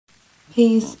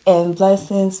Peace and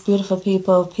blessings, beautiful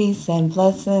people. Peace and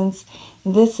blessings.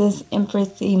 This is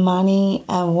Empress Imani,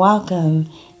 and welcome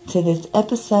to this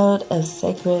episode of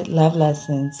Sacred Love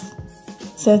Lessons.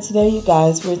 So today, you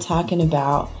guys, we're talking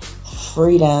about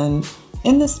freedom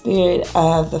in the spirit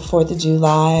of the 4th of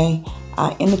July,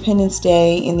 Independence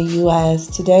Day in the U.S.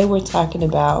 Today, we're talking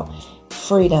about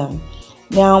freedom.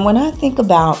 Now, when I think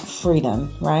about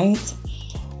freedom, right,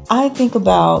 I think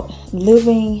about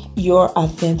living your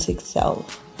authentic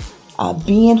self,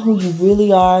 being who you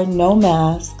really are, no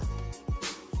mask,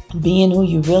 being who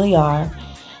you really are.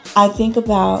 I think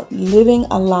about living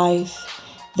a life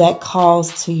that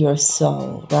calls to your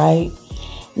soul, right?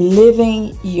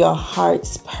 Living your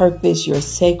heart's purpose, your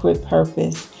sacred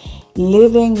purpose,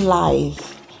 living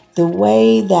life the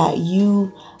way that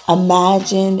you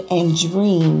imagined and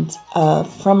dreamed of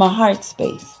from a heart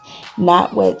space.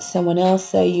 Not what someone else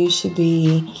say you should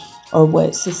be or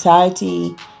what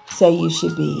society say you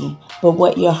should be, but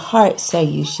what your heart say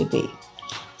you should be.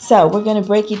 So we're going to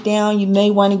break it down. You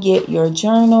may want to get your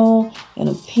journal and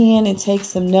a pen and take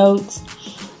some notes.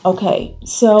 Okay,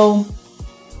 so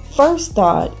first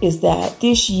thought is that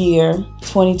this year,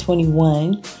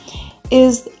 2021,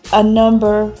 is a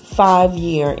number 5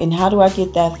 year. And how do I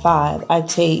get that 5? I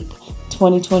take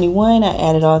 2021, I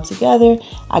add it all together,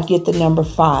 I get the number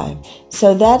 5.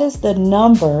 So that is the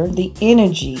number, the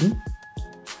energy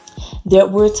that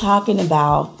we're talking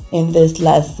about in this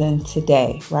lesson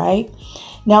today, right?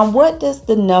 Now, what does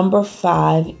the number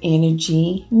 5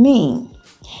 energy mean?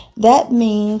 That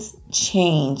means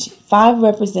change. 5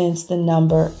 represents the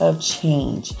number of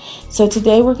change. So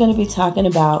today we're going to be talking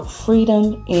about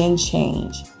freedom and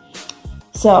change.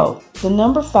 So the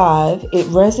number 5, it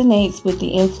resonates with the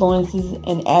influences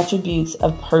and attributes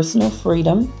of personal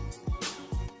freedom,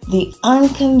 the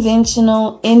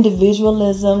unconventional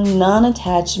individualism,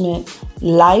 non-attachment,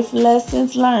 life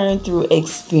lessons learned through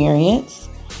experience.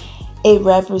 It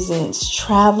represents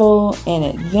travel and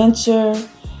adventure,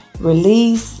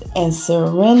 release and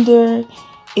surrender.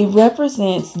 It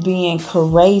represents being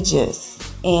courageous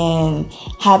and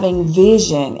having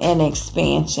vision and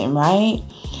expansion, right?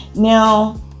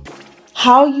 Now,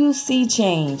 how you see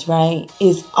change, right,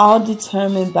 is all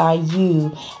determined by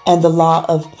you and the law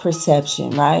of perception,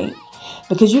 right?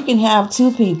 Because you can have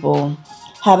two people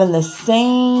having the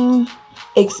same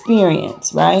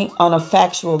experience, right, on a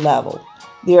factual level.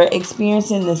 They're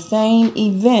experiencing the same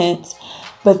event,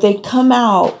 but they come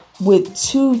out with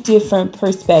two different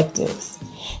perspectives.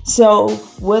 So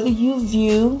whether you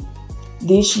view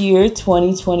this year,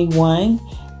 2021,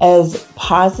 as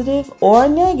positive or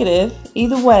negative,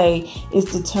 either way is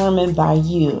determined by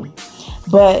you.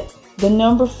 But the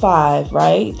number 5,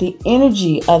 right? The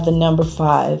energy of the number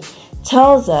 5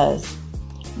 tells us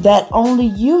that only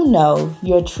you know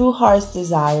your true heart's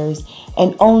desires,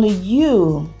 and only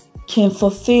you can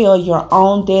fulfill your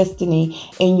own destiny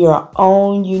in your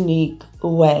own unique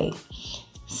way.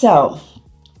 So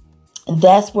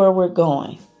that's where we're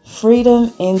going.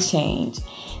 Freedom and change.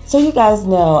 So you guys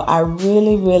know I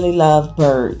really, really love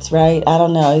birds, right? I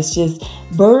don't know. It's just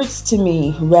birds to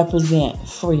me represent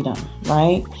freedom,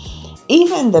 right?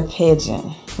 Even the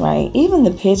pigeon, right? Even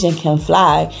the pigeon can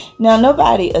fly. Now,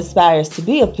 nobody aspires to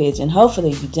be a pigeon.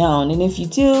 Hopefully you don't. And if you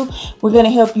do, we're going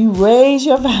to help you raise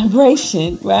your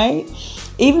vibration, right?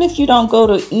 Even if you don't go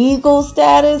to eagle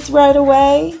status right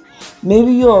away,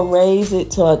 maybe you'll raise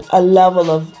it to a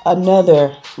level of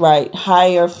another, right,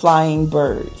 higher flying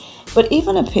bird. But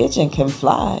even a pigeon can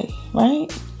fly,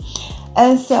 right?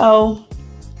 And so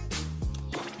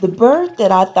the bird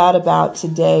that I thought about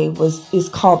today is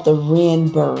called the wren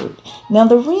bird. Now,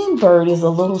 the wren bird is a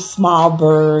little small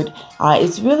bird.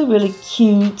 It's really, really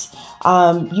cute.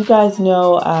 You guys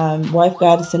know, Wife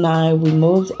Goddess and I, we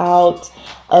moved out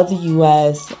of the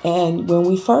U.S. And when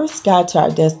we first got to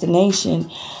our destination,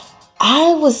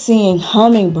 I was seeing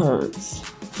hummingbirds.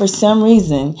 For some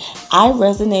reason, I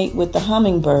resonate with the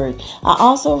hummingbird. I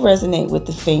also resonate with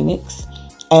the phoenix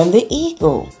and the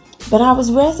eagle. But I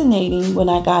was resonating when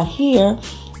I got here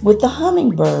with the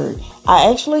hummingbird. I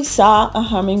actually saw a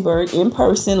hummingbird in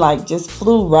person, like just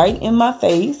flew right in my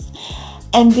face.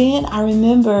 And then I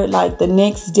remember like the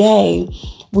next day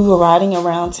we were riding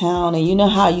around town, and you know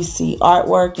how you see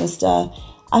artwork and stuff.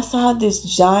 I saw this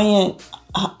giant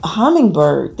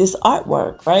hummingbird, this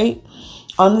artwork, right,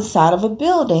 on the side of a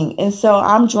building. And so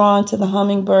I'm drawn to the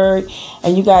hummingbird.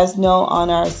 And you guys know on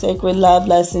our Sacred Love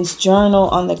Lessons journal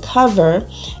on the cover,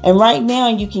 and right now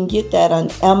you can get that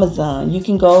on Amazon. You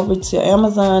can go over to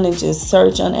Amazon and just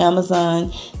search on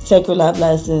Amazon Sacred Love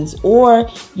Lessons, or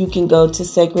you can go to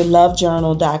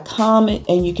sacredlovejournal.com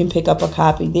and you can pick up a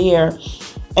copy there.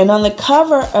 And on the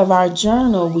cover of our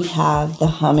journal, we have the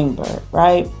hummingbird,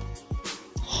 right?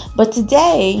 But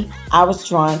today, I was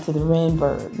drawn to the wren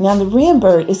bird. Now, the wren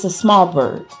bird is a small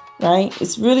bird, right?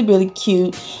 It's really, really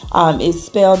cute. It's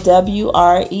spelled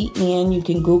W-R-E-N. You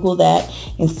can Google that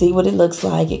and see what it looks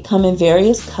like. It comes in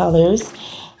various colors,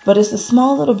 but it's a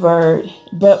small little bird.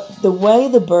 But the way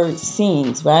the bird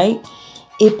sings, right?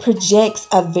 It projects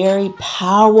a very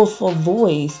powerful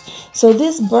voice. So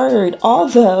this bird,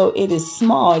 although it is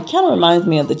small, it kind of reminds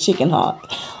me of the chicken hawk.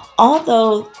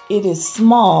 Although it is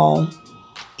small,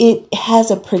 it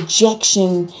has a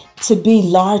projection to be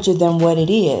larger than what it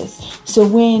is. So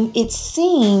when it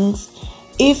sings,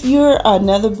 if you're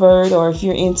another bird or if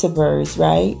you're into birds,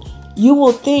 right, you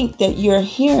will think that you're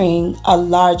hearing a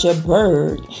larger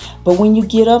bird. But when you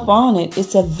get up on it,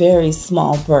 it's a very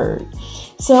small bird.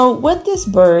 So what this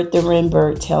bird, the wren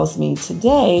bird, tells me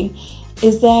today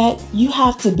is that you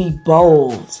have to be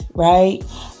bold, right?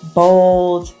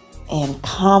 Bold and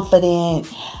confident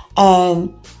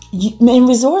and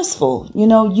resourceful.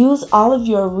 Use all of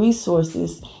your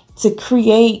resources to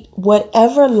create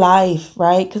whatever life,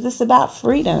 right? Because it's about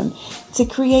freedom. To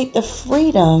create the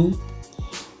freedom,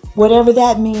 whatever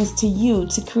that means to you,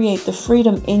 to create the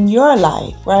freedom in your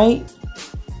life, right?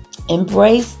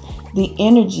 Embrace the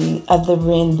energy of the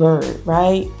wren bird,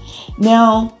 right?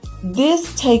 Now,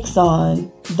 this takes on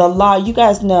the law. You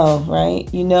guys know, right?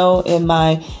 In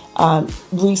my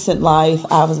recent life,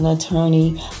 I was an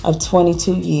attorney of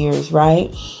 22 years,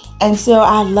 right? And so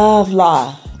I love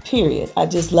law, period. I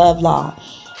just love law,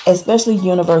 especially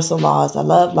universal laws. I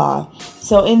love law.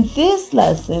 So in this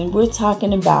lesson, we're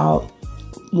talking about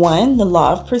one, the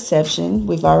law of perception.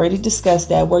 We've already discussed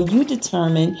that, where you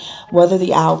determine whether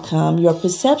the outcome, your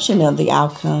perception of the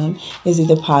outcome, is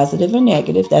either positive or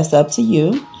negative. That's up to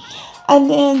you. And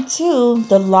then two,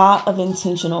 the law of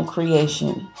intentional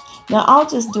creation. Now, I'll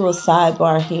just do a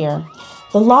sidebar here.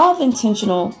 The law of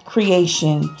intentional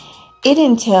creation, it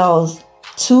entails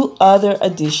two other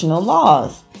additional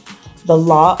laws. The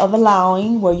law of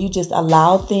allowing, where you just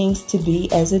allow things to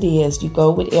be as it is. You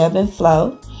go with ebb and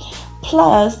flow.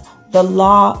 Plus the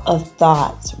law of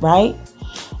thoughts, right?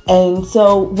 And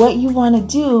so what you want to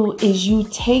do is you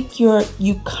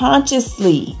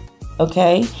consciously,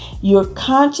 okay? You're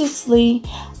consciously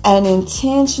and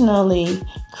intentionally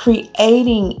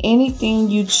creating anything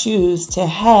you choose to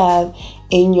have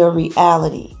in your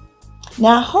reality.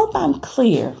 Now, I hope I'm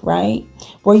clear, right?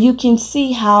 Where you can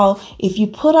see how if you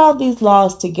put all these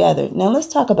laws together. Now, let's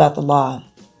talk about the law.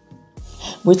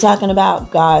 We're talking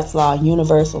about God's law,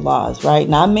 universal laws, right?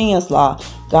 Not man's law,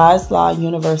 God's law,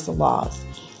 universal laws.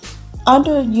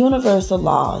 Under universal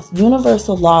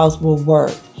laws will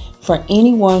work for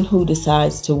anyone who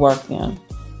decides to work them,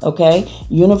 okay?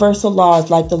 Universal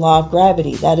laws like the law of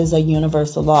gravity, that is a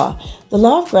universal law. The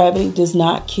law of gravity does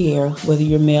not care whether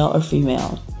you're male or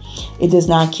female. It does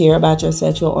not care about your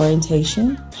sexual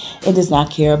orientation. It does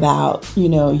not care about,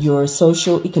 your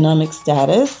social economic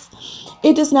status.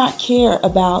 It does not care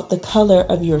about the color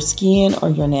of your skin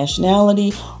or your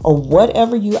nationality or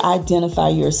whatever you identify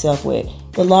yourself with.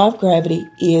 The law of gravity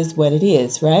is what it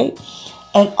is, right?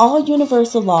 And all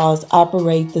universal laws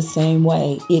operate the same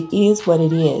way. It is what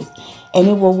it is. And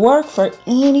it will work for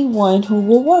anyone who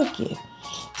will work it.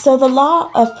 So the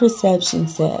law of perception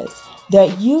says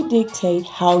that you dictate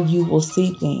how you will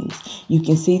see things. You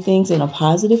can see things in a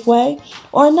positive way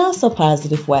or a not so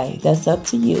positive way. That's up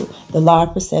to you. The law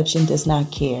of perception does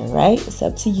not care, right? It's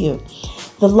up to you.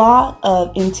 The law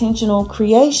of intentional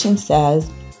creation says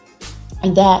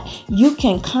that you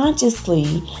can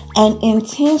consciously and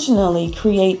intentionally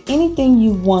create anything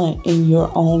you want in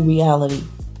your own reality,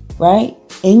 right?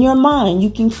 In your mind, you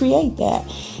can create that.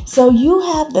 So you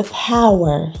have the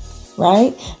power,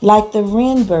 right? Like the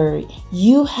wren bird,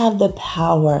 you have the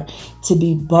power to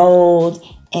be bold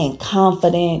and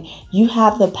confident. You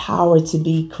have the power to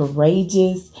be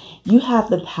courageous. You have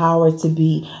the power to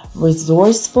be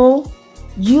resourceful.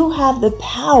 You have the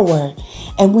power.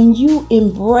 And when you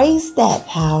embrace that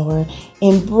power,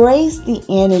 embrace the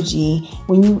energy,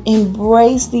 when you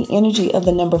embrace the energy of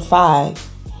the number 5,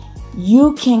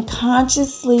 you can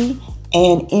consciously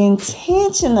and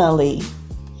intentionally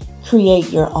create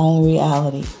your own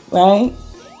reality, right?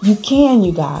 You can,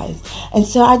 you guys. And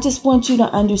so I just want you to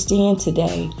understand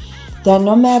today that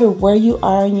no matter where you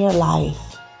are in your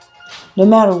life, no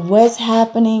matter what's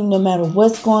happening, no matter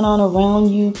what's going on around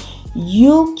you,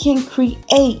 you can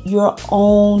create your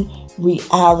own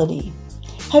reality.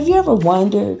 Have you ever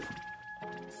wondered,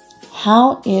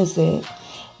 how is it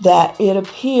that it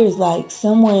appears like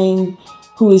someone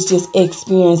who is just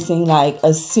experiencing like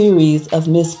a series of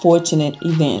misfortunate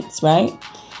events, right?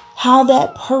 how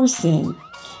that person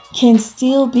can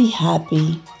still be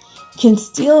happy, can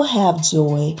still have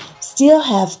joy, still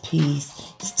have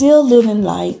peace, still live in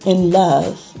light and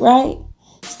love, right?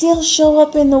 Still show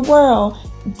up in the world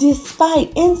in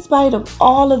spite of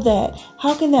all of that.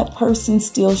 How can that person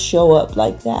still show up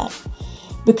like that?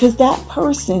 Because that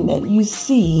person that you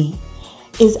see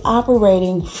is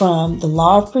operating from the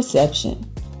law of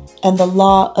perception and the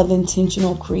law of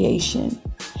intentional creation.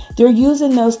 They're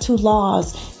using those two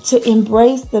laws to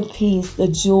embrace the peace, the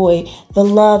joy, the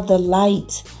love, the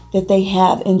light that they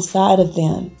have inside of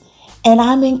them. And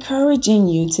I'm encouraging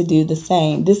you to do the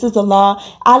same. This is a law.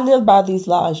 I live by these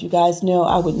laws. You guys know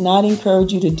I would not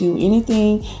encourage you to do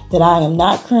anything that I am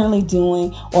not currently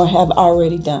doing or have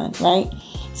already done, right?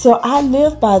 So I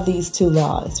live by these two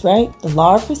laws, right? The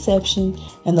law of perception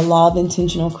and the law of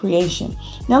intentional creation.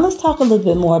 Now let's talk a little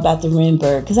bit more about the wren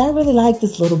bird, because I really like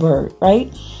this little bird,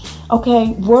 right?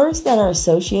 Okay, words that are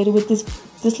associated with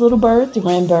this little bird, the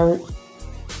wren bird,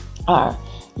 are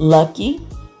lucky,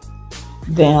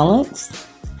 balanced,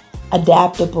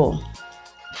 adaptable,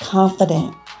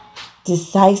 confident,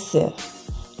 decisive,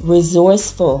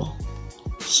 resourceful,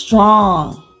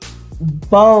 strong,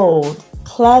 bold,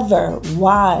 clever,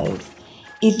 wise.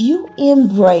 If you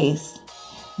embrace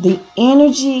the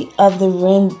energy of the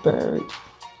wren bird,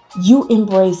 you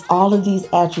embrace all of these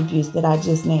attributes that I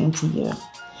just named to you.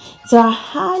 So I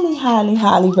highly, highly,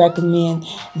 highly recommend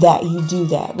that you do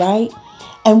that, right?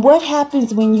 And what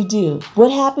happens when you do?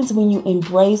 What happens when you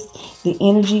embrace the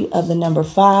energy of the number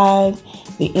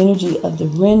 5, the energy of the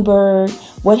wren bird?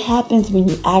 What happens when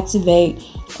you activate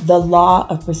the law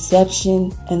of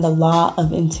perception and the law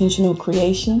of intentional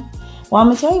creation? Well, I'm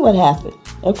going to tell you what happened,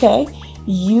 okay?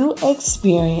 You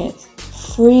experience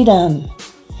freedom.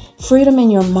 Freedom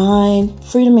in your mind,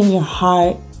 freedom in your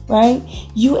heart, right?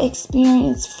 You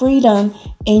experience freedom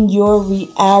in your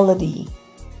reality.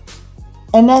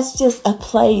 And that's just a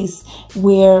place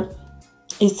where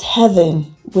it's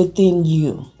heaven within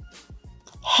you.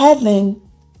 Heaven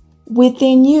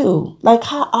within you. Like,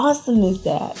 how awesome is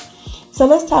that? So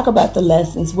let's talk about the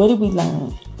lessons. What did we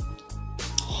learn?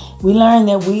 We learned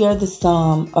that we are the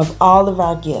sum of all of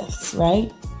our gifts,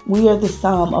 right? We are the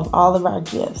sum of all of our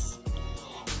gifts.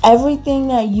 Everything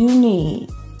that you need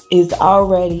is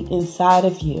already inside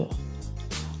of you.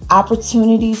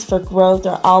 Opportunities for growth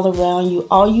are all around you.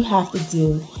 All you have to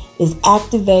do is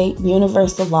activate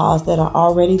universal laws that are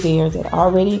already there, that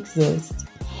already exist.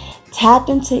 Tap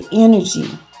into energy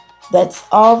that's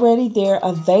already there,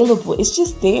 available. It's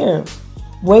just there,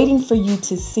 waiting for you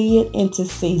to see it and to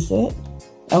seize it.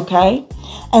 Okay?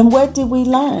 And what did we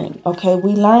learn? Okay,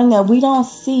 we learned that we don't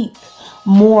seek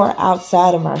more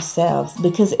outside of ourselves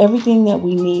because everything that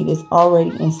we need is already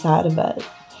inside of us.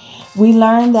 We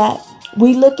learned that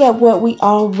we look at what we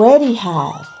already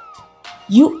have.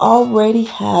 You already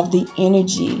have the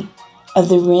energy of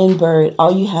the wren bird.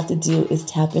 All you have to do is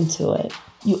tap into it.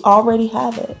 You already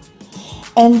have it.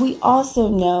 And we also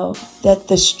know that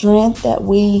the strength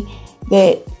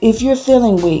that if you're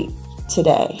feeling weak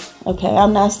today, okay,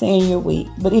 I'm not saying you're weak,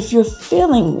 but if you're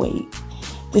feeling weak,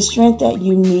 the strength that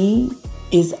you need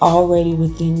is already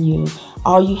within you.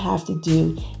 All you have to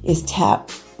do is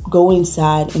go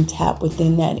inside and tap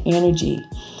within that energy.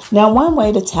 Now, one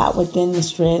way to tap within the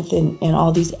strength and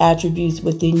all these attributes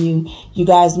within you, you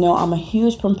guys know I'm a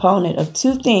huge proponent of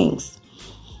two things.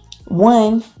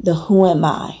 One, the who am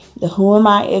I? The who am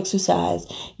I exercise.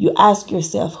 You ask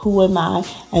yourself, who am I?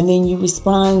 And then you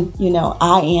respond,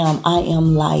 I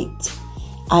am light.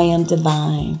 I am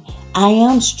divine. I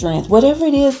am strength. Whatever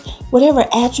it is, whatever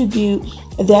attribute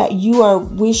that you are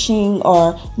wishing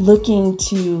or looking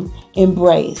to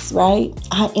embrace, right?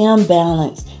 I am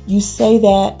balanced. You say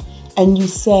that and you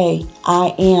say,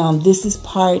 I am. This is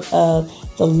part of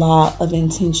the law of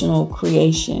intentional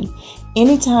creation.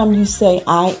 Anytime you say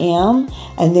I am,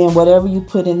 and then whatever you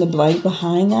put in the blank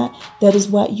behind that, that is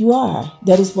what you are.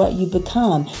 That is what you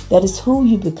become. That is who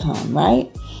you become,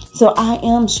 right? So I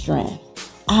am strength.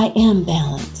 I am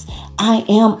balance. I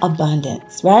am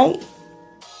abundance, right?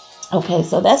 Okay,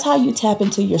 so that's how you tap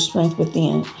into your strength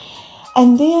within.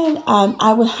 And then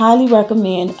I would highly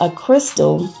recommend a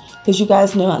crystal, because you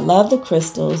guys know I love the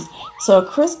crystals. So a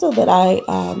crystal that I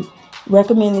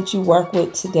recommend that you work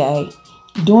with today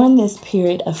during this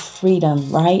period of freedom,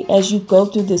 right? As you go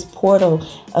through this portal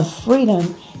of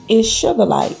freedom is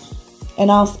Sugarlight.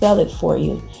 And I'll spell it for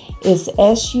you. It's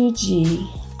Suglite.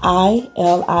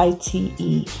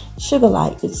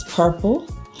 Sugarlight. It's purple.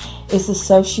 It's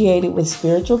associated with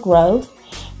spiritual growth.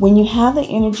 When you have the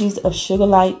energies of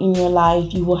Sugarlight in your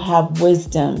life, you will have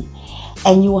wisdom.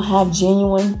 and you will have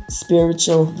genuine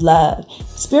spiritual love.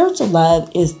 Spiritual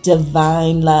love is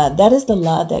divine love. That is the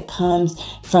love that comes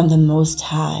from the Most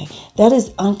High. That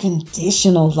is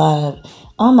unconditional love.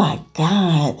 Oh my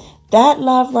God. That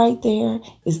love right there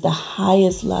is the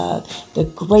highest love, the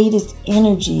greatest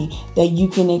energy that you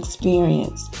can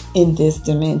experience in this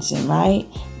dimension, right?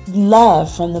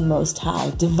 Love from the Most High,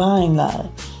 divine love,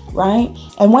 right?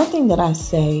 And one thing that I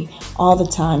say all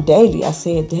the time, daily, I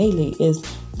say it daily, is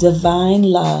divine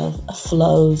love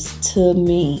flows to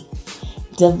me.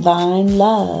 Divine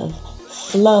love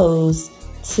flows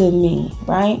to me,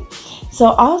 right?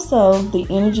 So also the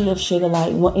energy of Sugar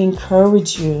Light will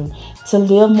encourage you to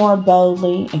live more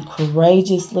boldly and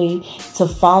courageously, to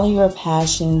follow your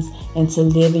passions and to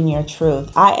live in your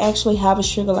truth. I actually have a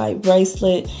Sugar Light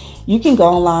bracelet. You can go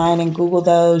online and Google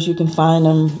those. You can find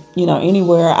them,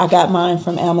 anywhere. I got mine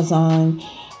from Amazon.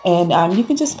 And you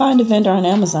can just find a vendor on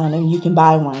Amazon and you can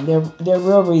buy one. They're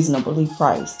real reasonably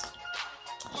priced.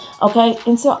 Okay,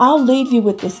 and so I'll leave you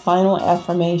with this final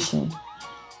affirmation.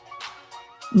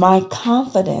 My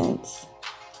confidence,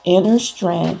 inner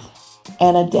strength,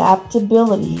 and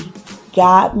adaptability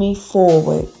guide me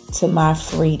forward to my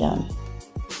freedom.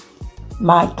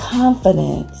 My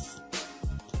confidence,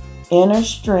 inner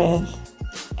strength,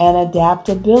 and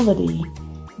adaptability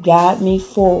guide me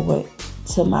forward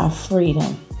to my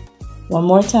freedom. One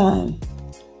more time.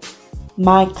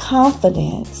 My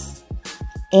confidence,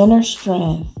 inner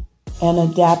strength, and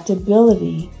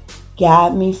adaptability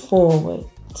guide me forward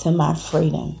to my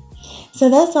freedom. So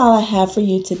that's all I have for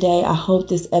you today. I hope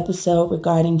this episode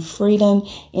regarding freedom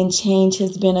and change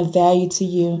has been of value to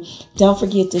you. Don't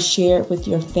forget to share it with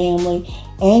your family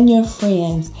and your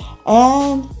friends.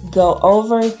 And go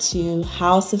over to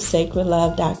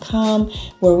houseofsacredlove.com,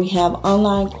 where we have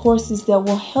online courses that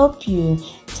will help you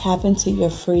tap into your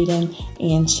freedom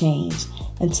and change.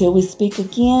 Until we speak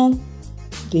again,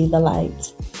 be the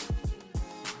light.